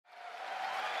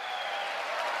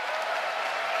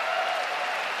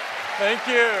Thank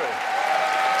you.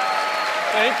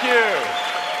 Thank you.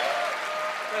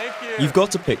 Thank you. You've got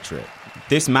to picture it.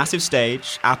 This massive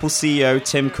stage, Apple CEO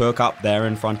Tim Cook up there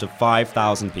in front of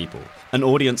 5,000 people, an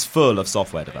audience full of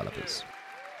software developers.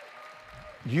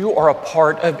 You are a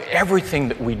part of everything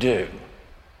that we do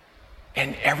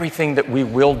and everything that we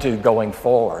will do going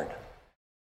forward.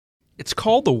 It's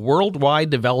called the Worldwide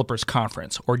Developers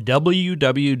Conference, or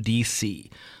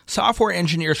WWDC. Software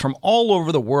engineers from all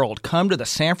over the world come to the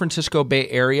San Francisco Bay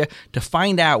Area to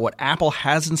find out what Apple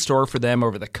has in store for them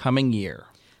over the coming year.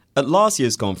 At last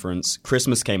year's conference,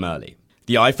 Christmas came early.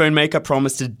 The iPhone maker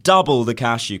promised to double the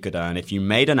cash you could earn if you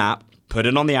made an app, put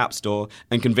it on the App Store,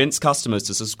 and convinced customers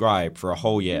to subscribe for a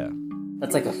whole year.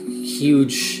 That's like a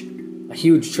huge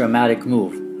dramatic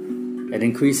move. It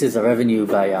increases our revenue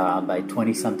by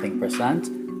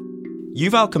 20-something%.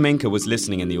 Yuval Kaminka was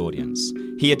listening in the audience.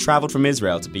 He had traveled from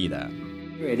Israel to be there.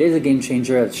 It is a game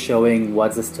changer. It's showing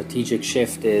what the strategic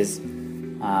shift is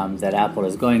that Apple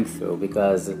is going through,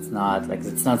 because it's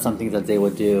not something that they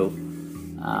would do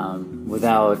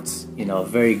without a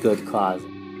very good cause.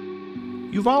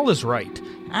 Yuval is right.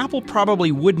 Apple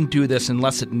probably wouldn't do this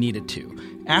unless it needed to.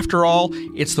 After all,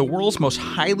 it's the world's most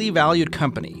highly valued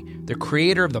company. The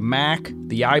creator of the Mac,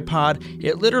 the iPod,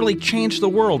 it literally changed the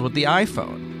world with the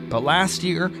iPhone. But last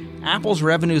year, Apple's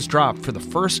revenues dropped for the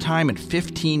first time in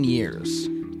 15 years.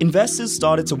 Investors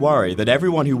started to worry that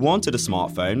everyone who wanted a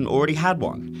smartphone already had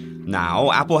one.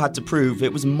 Now, Apple had to prove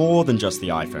it was more than just the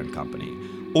iPhone company.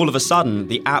 All of a sudden,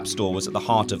 the App Store was at the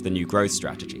heart of the new growth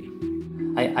strategy.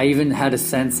 I even had a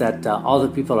sense that all the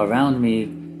people around me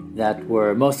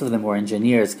most of them were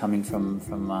engineers coming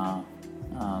from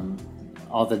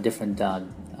all the different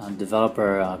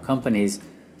developer companies.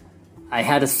 I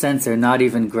had a sense they're not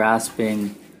even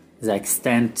grasping the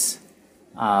extent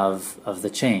of the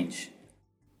change.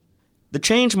 The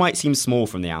change might seem small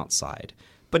from the outside,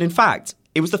 but in fact,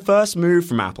 it was the first move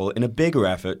from Apple in a bigger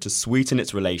effort to sweeten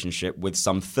its relationship with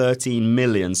some 13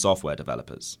 million software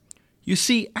developers. You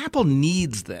see, Apple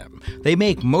needs them. They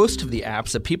make most of the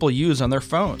apps that people use on their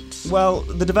phones. Well,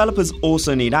 the developers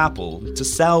also need Apple to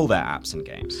sell their apps and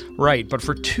games. Right, but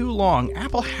for too long,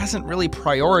 Apple hasn't really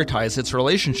prioritized its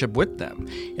relationship with them.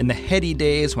 In the heady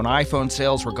days when iPhone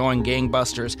sales were going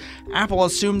gangbusters, Apple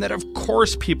assumed that of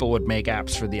course people would make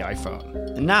apps for the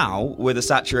iPhone. And now, with a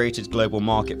saturated global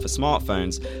market for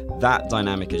smartphones, that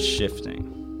dynamic is shifting.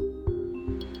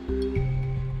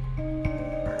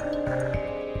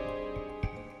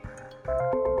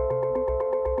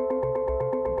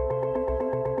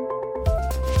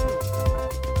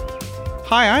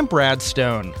 Hi, I'm Brad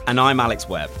Stone. And I'm Alex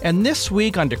Webb. And this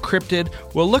week on Decrypted,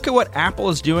 we'll look at what Apple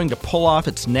is doing to pull off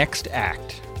its next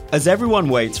act. As everyone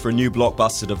waits for a new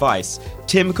blockbuster device,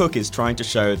 Tim Cook is trying to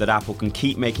show that Apple can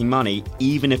keep making money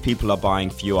even if people are buying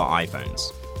fewer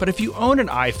iPhones. But if you own an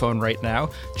iPhone right now,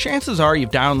 chances are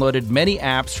you've downloaded many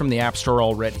apps from the App Store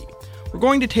already. We're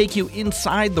going to take you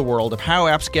inside the world of how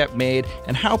apps get made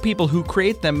and how people who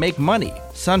create them make money,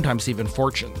 sometimes even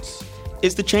fortunes.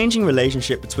 It's the changing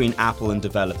relationship between Apple and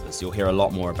developers you'll hear a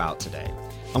lot more about today,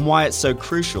 and why it's so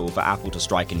crucial for Apple to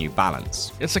strike a new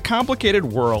balance. It's a complicated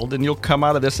world, and you'll come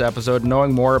out of this episode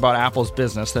knowing more about Apple's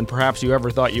business than perhaps you ever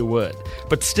thought you would.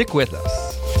 But stick with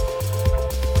us.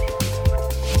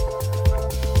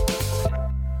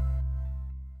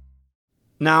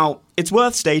 Now, it's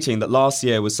worth stating that last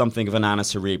year was something of an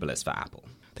annus horribilis for Apple.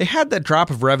 They had that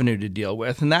drop of revenue to deal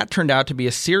with, and that turned out to be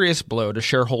a serious blow to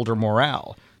shareholder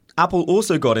morale. Apple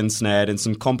also got ensnared in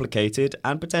some complicated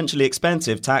and potentially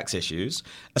expensive tax issues,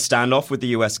 a standoff with the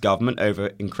US government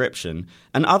over encryption,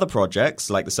 and other projects,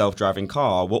 like the self-driving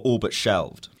car, were all but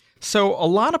shelved. So a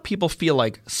lot of people feel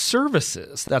like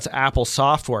services, that's Apple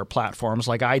software platforms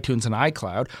like iTunes and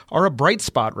iCloud, are a bright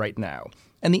spot right now.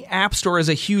 And the App Store is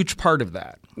a huge part of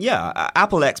that. Yeah,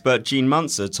 Apple expert Gene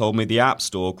Munzer told me the App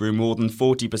Store grew more than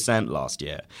 40% last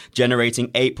year, generating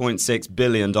 $8.6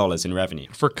 billion in revenue.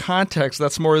 For context,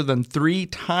 that's more than 3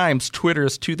 times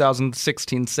Twitter's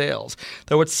 2016 sales,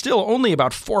 though it's still only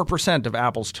about 4% of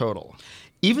Apple's total.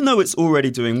 Even though it's already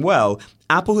doing well,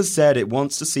 Apple has said it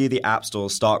wants to see the App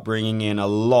Store start bringing in a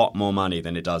lot more money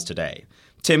than it does today.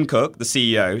 Tim Cook, the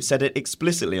CEO, said it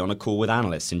explicitly on a call with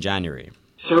analysts in January.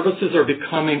 Services are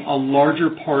becoming a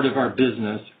larger part of our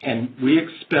business, and we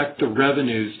expect the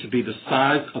revenues to be the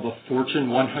size of a Fortune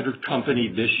 100 company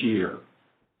this year.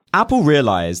 Apple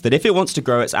realized that if it wants to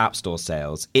grow its App Store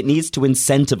sales, it needs to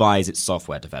incentivize its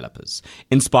software developers,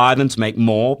 inspire them to make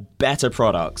more, better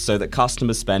products so that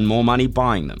customers spend more money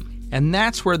buying them. And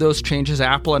that's where those changes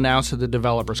Apple announced at the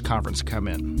Developers Conference come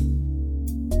in.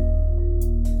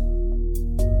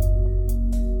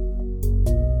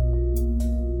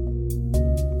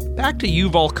 Back to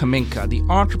Yuval Kaminka, the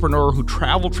entrepreneur who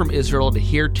traveled from Israel to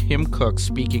hear Tim Cook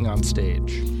speaking on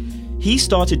stage. He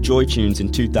started JoyTunes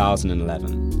in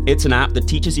 2011. It's an app that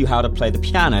teaches you how to play the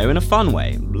piano in a fun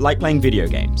way, like playing video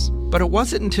games. But it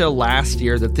wasn't until last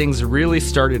year that things really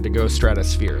started to go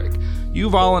stratospheric.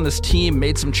 Yuval and his team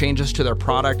made some changes to their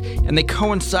product, and they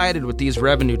coincided with these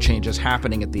revenue changes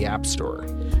happening at the App Store.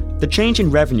 The change in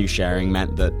revenue sharing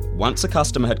meant that once a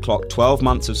customer had clocked 12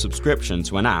 months of subscription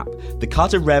to an app, the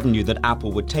cut of revenue that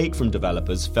Apple would take from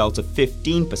developers fell to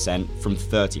 15% from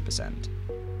 30%.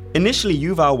 Initially,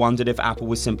 Yuval wondered if Apple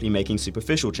was simply making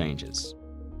superficial changes.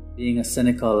 Being a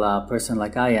cynical person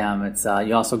like I am, it's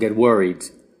you also get worried.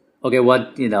 Okay,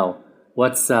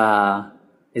 is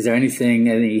there any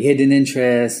hidden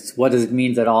interest? What does it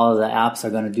mean that all the apps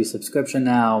are going to do subscription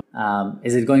now?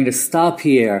 Is it going to stop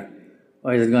here?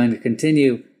 Or is it going to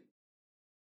continue?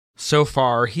 So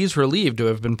far, he's relieved to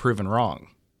have been proven wrong.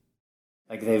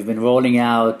 Like they've been rolling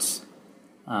out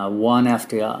one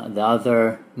after the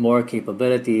other, more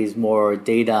capabilities, more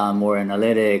data, more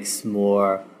analytics,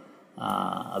 more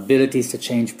abilities to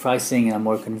change pricing in a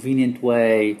more convenient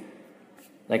way.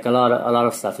 Like a lot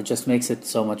of stuff. It just makes it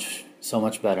so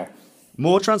much better.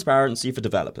 More transparency for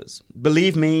developers.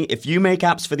 Believe me, if you make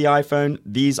apps for the iPhone,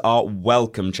 these are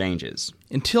welcome changes.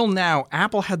 Until now,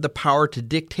 Apple had the power to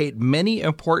dictate many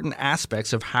important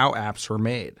aspects of how apps were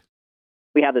made.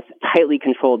 We have this tightly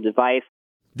controlled device.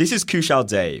 This is Kushal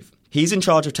Dave. He's in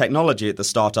charge of technology at the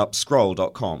startup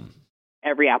Scroll.com.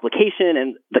 Every application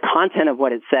and the content of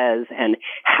what it says and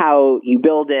how you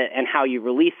build it and how you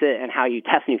release it and how you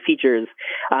test new features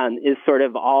is sort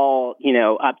of all,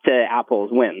 up to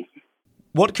Apple's whim.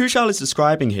 What Kushal is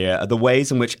describing here are the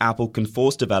ways in which Apple can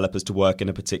force developers to work in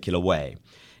a particular way.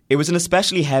 It was an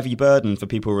especially heavy burden for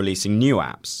people releasing new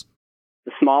apps.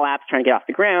 The small apps trying to get off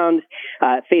the ground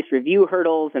face review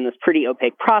hurdles in this pretty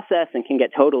opaque process and can get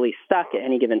totally stuck at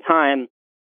any given time.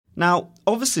 Now,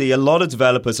 obviously, a lot of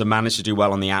developers have managed to do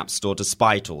well on the App Store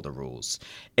despite all the rules.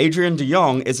 Adrian de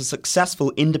Jong is a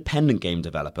successful independent game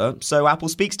developer, so Apple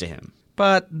speaks to him.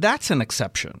 But that's an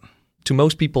exception. To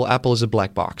most people, Apple is a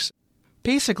black box.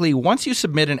 Basically, once you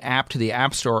submit an app to the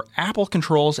App Store, Apple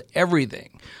controls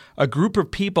everything. A group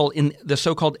of people in the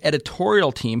so-called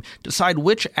editorial team decide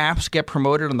which apps get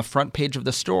promoted on the front page of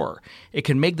the store. It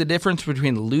can make the difference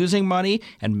between losing money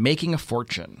and making a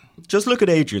fortune. Just look at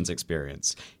Adrian's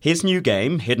experience. His new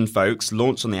game, Hidden Folks,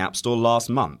 launched on the App Store last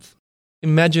month.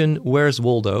 Imagine Where's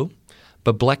Waldo,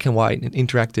 but black and white and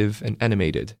interactive and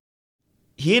animated.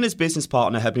 He and his business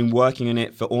partner have been working on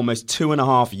it for almost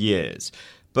 2.5 years.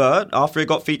 But after it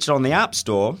got featured on the App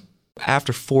Store...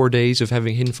 After 4 days of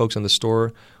having Hidden Folks on the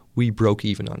store, we broke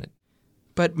even on it.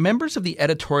 But members of the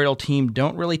editorial team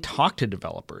don't really talk to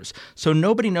developers, so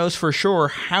nobody knows for sure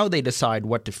how they decide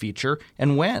what to feature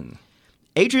and when.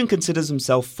 Adrian considers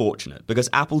himself fortunate because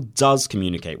Apple does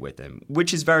communicate with him,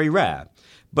 which is very rare.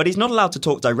 But he's not allowed to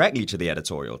talk directly to the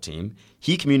editorial team.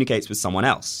 He communicates with someone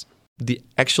else. The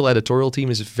actual editorial team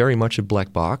is very much a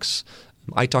black box.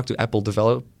 I talk to Apple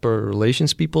developer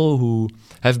relations people who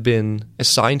have been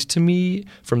assigned to me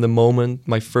from the moment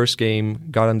my first game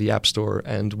got on the App Store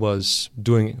and was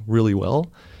doing really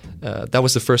well. That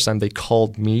was the first time they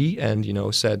called me and,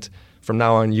 said, from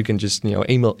now on, you can just,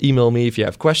 email me if you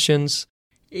have questions.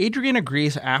 Adrian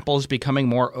agrees Apple is becoming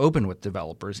more open with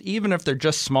developers, even if they're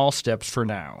just small steps for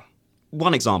now.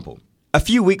 One example. A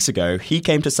few weeks ago, he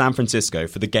came to San Francisco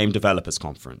for the Game Developers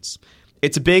Conference.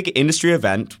 It's a big industry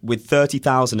event with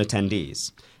 30,000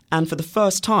 attendees. And for the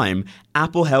first time,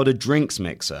 Apple held a drinks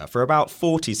mixer for about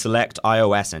 40 select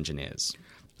iOS engineers.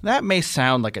 That may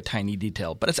sound like a tiny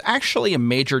detail, but it's actually a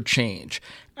major change.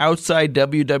 Outside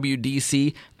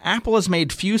WWDC, Apple has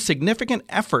made few significant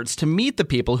efforts to meet the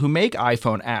people who make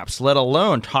iPhone apps, let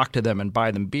alone talk to them and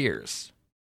buy them beers.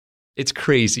 It's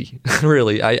crazy,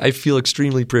 really. I feel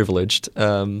extremely privileged.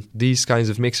 These kinds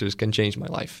of mixers can change my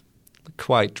life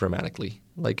quite dramatically.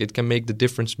 Like, it can make the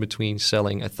difference between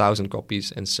selling 1,000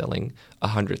 copies and selling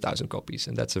 100,000 copies,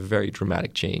 and that's a very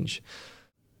dramatic change.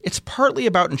 It's partly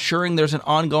about ensuring there's an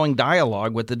ongoing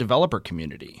dialogue with the developer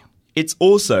community. It's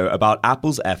also about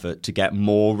Apple's effort to get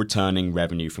more returning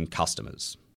revenue from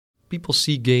customers. People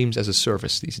see games as a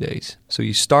service these days. So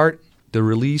you start, the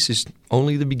release is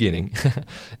only the beginning.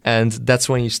 And that's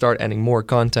when you start adding more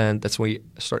content. That's when you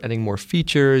start adding more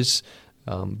features.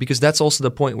 Because that's also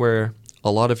the point where a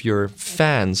lot of your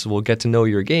fans will get to know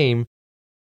your game.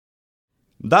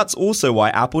 That's also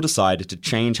why Apple decided to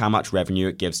change how much revenue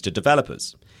it gives to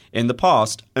developers. In the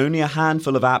past, only a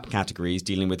handful of app categories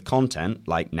dealing with content,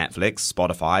 like Netflix,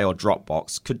 Spotify, or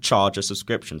Dropbox, could charge a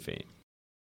subscription fee.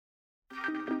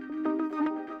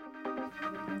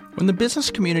 When the business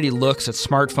community looks at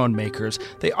smartphone makers,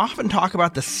 they often talk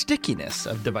about the stickiness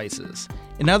of devices.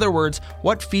 In other words,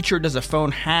 what feature does a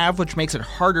phone have which makes it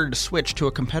harder to switch to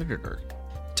a competitor?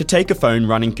 To take a phone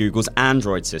running Google's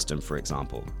Android system, for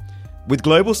example. With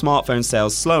global smartphone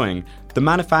sales slowing, the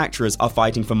manufacturers are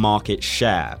fighting for market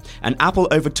share, and Apple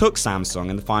overtook Samsung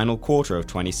in the final quarter of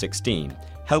 2016,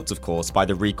 helped of course by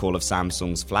the recall of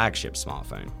Samsung's flagship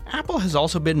smartphone. Apple has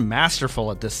also been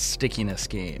masterful at this stickiness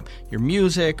game. Your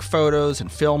music, photos, and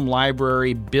film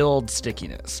library build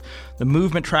stickiness. The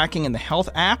movement tracking in the Health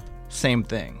app, same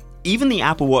thing. Even the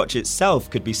Apple Watch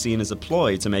itself could be seen as a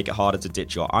ploy to make it harder to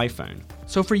ditch your iPhone.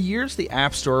 So for years, the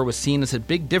App Store was seen as a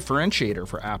big differentiator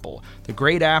for Apple. The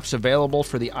great apps available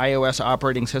for the iOS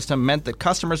operating system meant that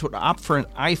customers would opt for an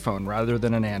iPhone rather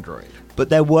than an Android. But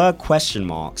there were question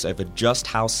marks over just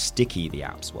how sticky the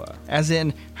apps were. As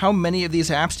in, how many of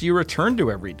these apps do you return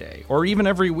to every day, or even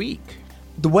every week?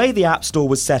 The way the App Store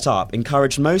was set up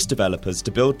encouraged most developers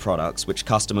to build products which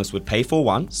customers would pay for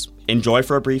once, enjoy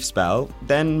for a brief spell,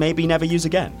 then maybe never use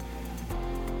again.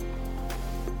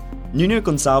 Nuno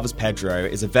Gonçalves Pedro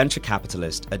is a venture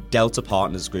capitalist at Delta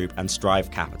Partners Group and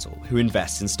Strive Capital, who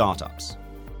invests in startups.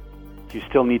 You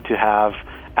still need to have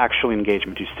actual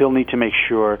engagement. You still need to make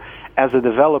sure, as a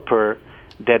developer,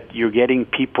 that you're getting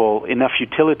people enough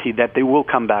utility that they will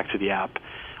come back to the app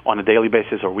on a daily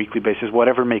basis or weekly basis,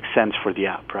 whatever makes sense for the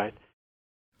app, right?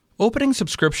 Opening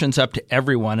subscriptions up to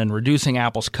everyone and reducing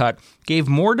Apple's cut gave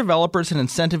more developers an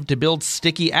incentive to build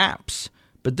sticky apps.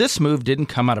 But this move didn't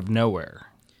come out of nowhere.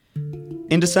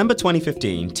 In December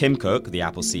 2015, Tim Cook, the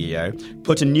Apple CEO,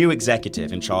 put a new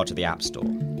executive in charge of the App Store.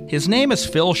 His name is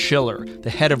Phil Schiller, the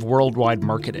head of worldwide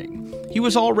marketing. He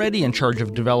was already in charge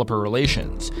of developer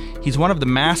relations. He's one of the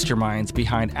masterminds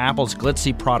behind Apple's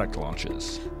glitzy product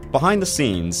launches. Behind the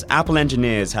scenes, Apple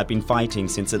engineers had been fighting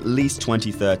since at least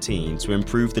 2013 to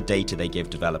improve the data they give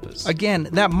developers. Again,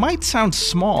 that might sound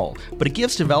small, but it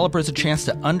gives developers a chance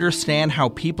to understand how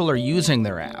people are using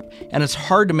their app, and it's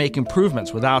hard to make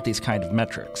improvements without these kind of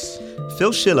metrics.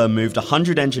 Phil Schiller moved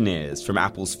 100 engineers from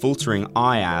Apple's faltering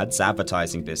iAds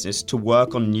advertising business to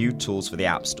work on new tools for the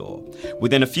App Store.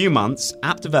 Within a few months,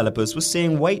 app developers were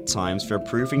seeing wait times for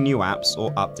approving new apps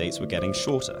or updates were getting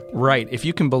shorter. Right, if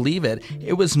you can believe it,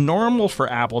 it was normal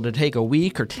for Apple to take a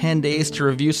week or 10 days to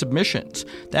review submissions.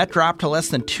 That dropped to less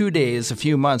than 2 days a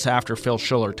few months after Phil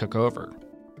Schiller took over.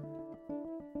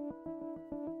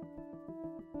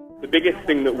 The biggest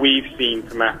thing that we've seen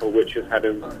from Apple, which has had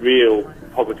a real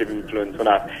positive influence on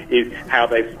us, is how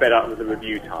they've sped up the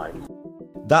review time.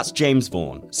 That's James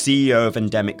Vaughan, CEO of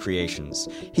Endemic Creations.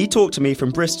 He talked to me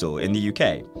from Bristol in the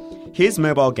UK. His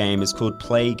mobile game is called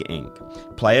Plague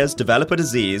Inc. Players develop a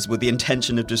disease with the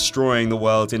intention of destroying the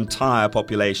world's entire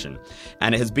population,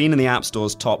 and it has been in the App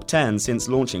Store's top 10 since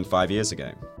launching 5 years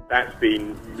ago. That's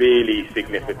been really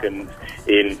significant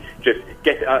in just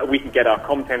we can get our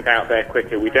content out there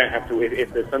quicker. We don't have to,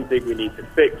 if there's something we need to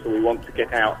fix or we want to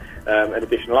get out an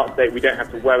additional update, we don't have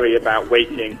to worry about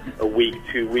waiting a week,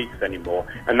 2 weeks anymore.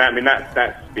 And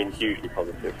that's been hugely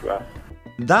positive for us.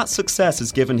 That success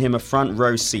has given him a front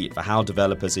row seat for how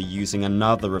developers are using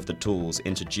another of the tools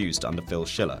introduced under Phil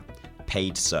Schiller,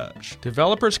 paid search.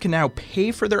 Developers can now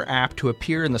pay for their app to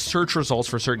appear in the search results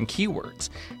for certain keywords.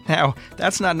 Now,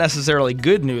 that's not necessarily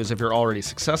good news if you're already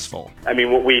successful. I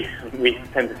mean, what we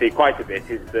tend to see quite a bit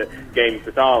is that games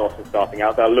that are often starting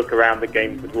out, they'll look around the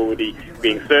games that are already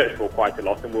being searched for quite a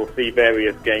lot, and we'll see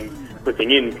various games putting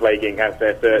in Plague Inc. as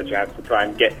their search ads to try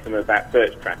and get some of that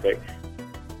search traffic.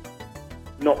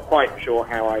 Not quite sure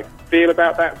how I feel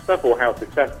about that stuff or how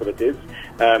successful it is,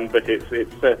 but it's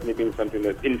certainly been something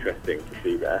that's interesting to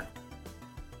see there.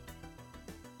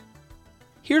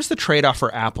 Here's the trade-off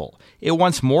for Apple. It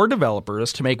wants more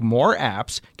developers to make more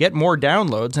apps, get more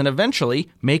downloads, and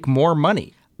eventually make more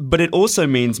money. But it also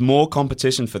means more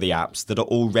competition for the apps that are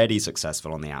already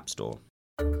successful on the App Store.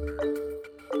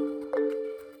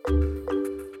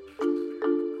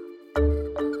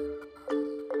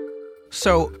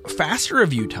 So, faster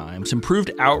review times, improved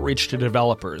outreach to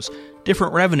developers,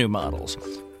 different revenue models.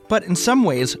 But in some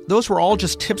ways, those were all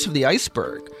just tips of the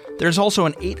iceberg. There's also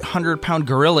an 800-pound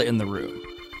gorilla in the room.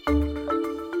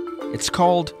 It's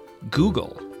called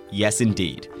Google. Yes,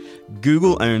 indeed.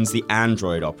 Google owns the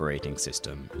Android operating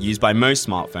system, used by most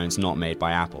smartphones not made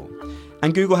by Apple.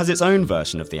 And Google has its own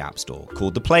version of the App Store,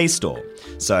 called the Play Store.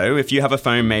 So if you have a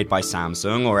phone made by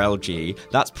Samsung or LG,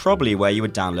 that's probably where you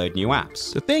would download new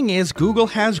apps. The thing is, Google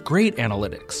has great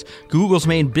analytics. Google's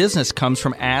main business comes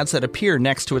from ads that appear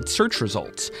next to its search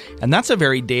results, and that's a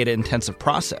very data-intensive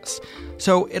process.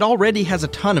 So it already has a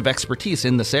ton of expertise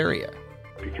in this area.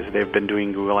 Because they've been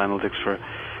doing Google Analytics for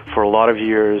for a lot of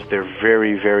years. They're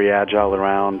very, very agile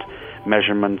around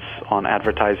measurements on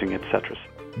advertising, etc.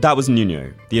 That was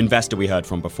Nuno, the investor we heard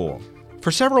from before.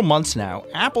 For several months now,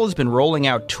 Apple has been rolling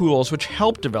out tools which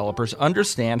help developers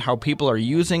understand how people are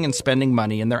using and spending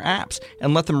money in their apps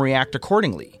and let them react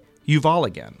accordingly. Yuval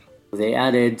again. They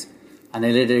added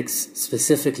analytics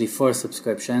specifically for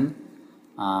subscription,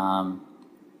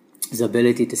 the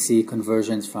ability to see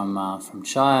conversions from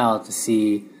child, to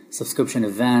see subscription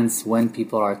events, when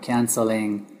people are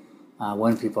canceling,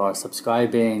 when people are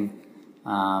subscribing.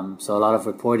 So a lot of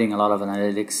reporting, a lot of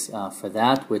analytics for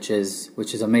that, which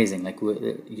is amazing. Like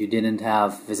you didn't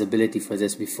have visibility for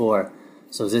this before,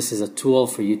 so this is a tool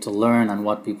for you to learn on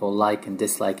what people like and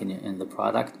dislike in the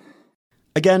product.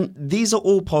 Again, these are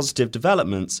all positive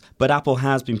developments, but Apple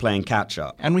has been playing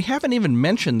catch-up. And we haven't even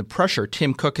mentioned the pressure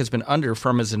Tim Cook has been under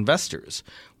from his investors.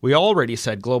 We already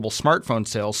said global smartphone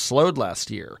sales slowed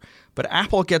last year, but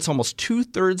Apple gets almost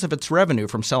 2/3 of its revenue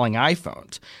from selling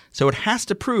iPhones, so it has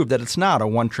to prove that it's not a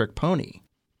one-trick pony.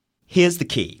 Here's the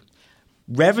key.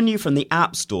 Revenue from the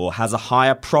App Store has a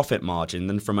higher profit margin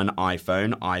than from an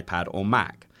iPhone, iPad, or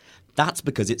Mac. That's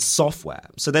because it's software,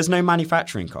 so there's no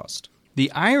manufacturing cost. The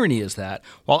irony is that,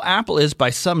 while Apple is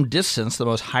by some distance the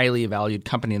most highly valued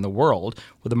company in the world,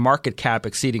 with a market cap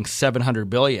exceeding $700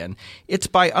 billion, it's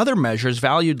by other measures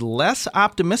valued less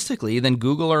optimistically than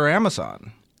Google or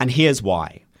Amazon. And here's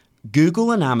why. Google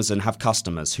and Amazon have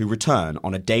customers who return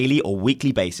on a daily or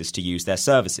weekly basis to use their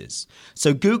services.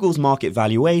 So Google's market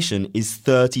valuation is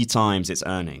 30 times its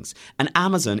earnings, and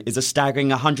Amazon is a staggering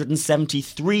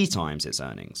 173 times its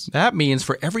earnings. That means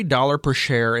for every dollar per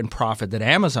share in profit that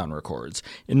Amazon records,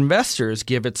 investors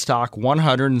give its stock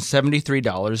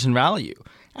 $173 in value.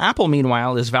 Apple,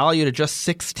 meanwhile, is valued at just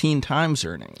 16 times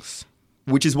earnings.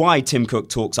 Which is why Tim Cook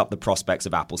talks up the prospects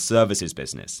of Apple's services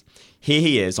business. Here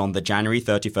he is on the January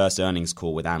 31st earnings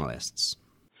call with analysts.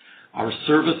 Our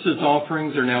services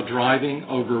offerings are now driving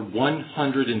over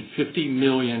 150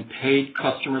 million paid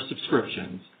customer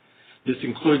subscriptions. This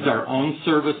includes our own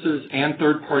services and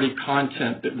third-party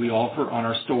content that we offer on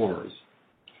our stores.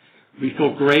 We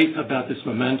feel great about this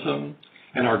momentum,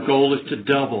 and our goal is to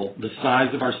double the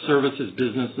size of our services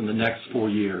business in the next 4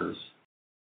 years.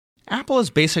 Apple has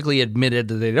basically admitted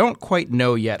that they don't quite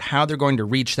know yet how they're going to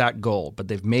reach that goal, but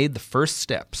they've made the first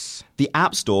steps. The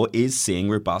App Store is seeing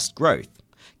robust growth.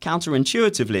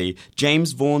 Counterintuitively,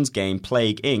 James Vaughan's game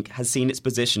Plague Inc. has seen its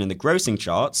position in the grossing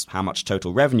charts, how much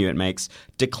total revenue it makes,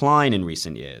 decline in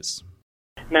recent years.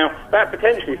 Now, that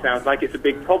potentially sounds like it's a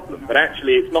big problem, but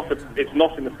actually it's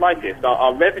not in the slightest.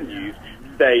 Our revenues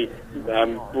stay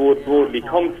broadly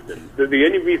constant. The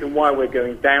only reason why we're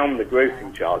going down the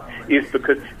grossing chart is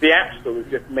because the App Store is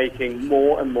just making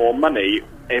more and more money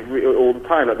all the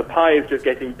time. Like the pie is just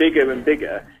getting bigger and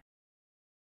bigger.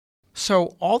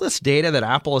 So all this data that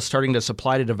Apple is starting to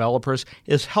supply to developers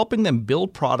is helping them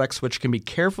build products which can be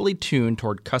carefully tuned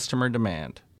toward customer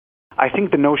demand. I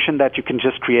think the notion that you can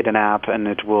just create an app and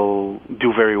it will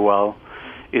do very well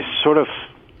is sort of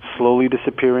slowly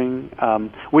disappearing,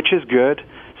 which is good.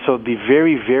 So the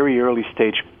very, very early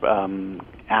stage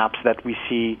apps that we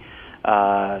see,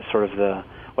 sort of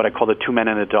what I call the two men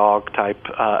and a dog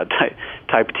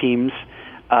type teams,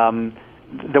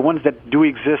 the ones that do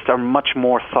exist are much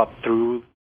more thought through.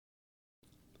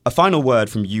 A final word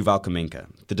from Yuval Kaminka,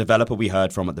 the developer we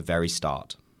heard from at the very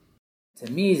start.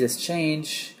 To me, this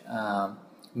change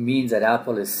means that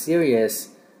Apple is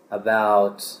serious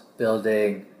about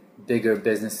building bigger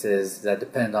businesses that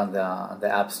depend on the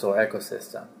App Store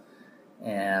ecosystem,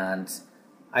 and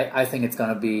I think it's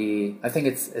going to be. I think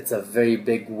it's a very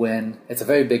big win. It's a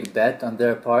very big bet on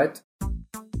their part.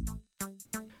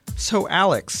 So,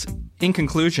 Alex, in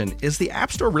conclusion, is the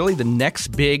App Store really the next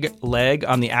big leg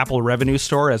on the Apple revenue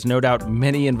store, as no doubt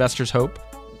many investors hope?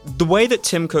 The way that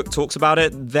Tim Cook talks about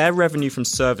it, their revenue from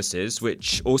services,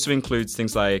 which also includes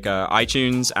things like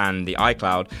iTunes and the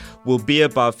iCloud, will be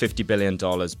above $50 billion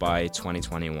by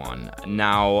 2021.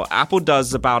 Now, Apple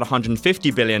does about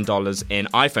 $150 billion in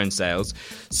iPhone sales,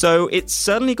 so it's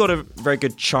certainly got a very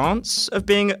good chance of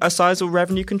being a sizable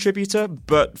revenue contributor,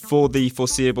 but for the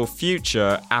foreseeable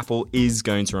future, Apple is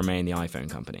going to remain the iPhone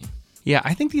company. Yeah,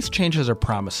 I think these changes are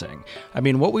promising. I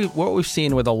mean, what we've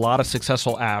seen with a lot of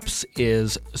successful apps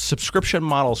is subscription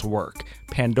models work.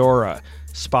 Pandora,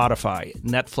 Spotify,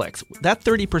 Netflix. That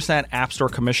 30% App Store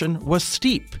commission was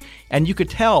steep. And you could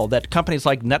tell that companies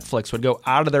like Netflix would go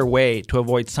out of their way to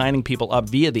avoid signing people up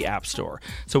via the App Store.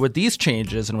 So with these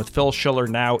changes, and with Phil Schiller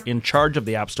now in charge of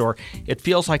the App Store, it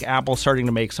feels like Apple's starting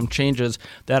to make some changes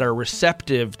that are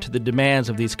receptive to the demands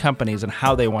of these companies and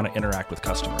how they want to interact with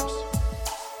customers.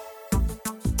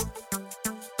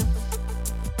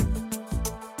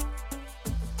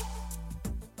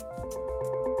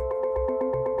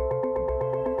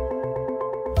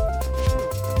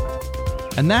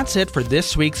 And that's it for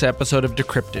this week's episode of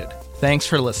Decrypted. Thanks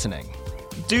for listening.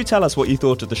 Do tell us what you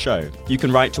thought of the show. You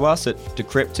can write to us at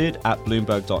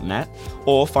decrypted@bloomberg.net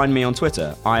or find me on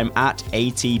Twitter. I'm at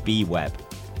ATBWeb.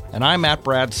 And I'm at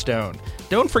Brad Stone.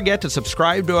 Don't forget to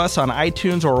subscribe to us on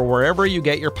iTunes or wherever you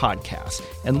get your podcasts,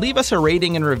 and leave us a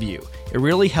rating and review. It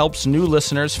really helps new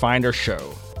listeners find our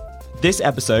show. This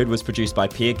episode was produced by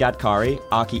Pia Gadkari,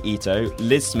 Aki Ito,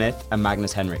 Liz Smith, and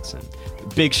Magnus Henriksen.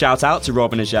 Big shout out to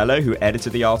Robin Agello, who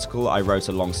edited the article I wrote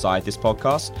alongside this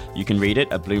podcast. You can read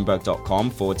it at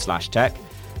bloomberg.com/tech.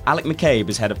 Alec McCabe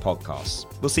is head of podcasts.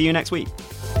 We'll see you next week.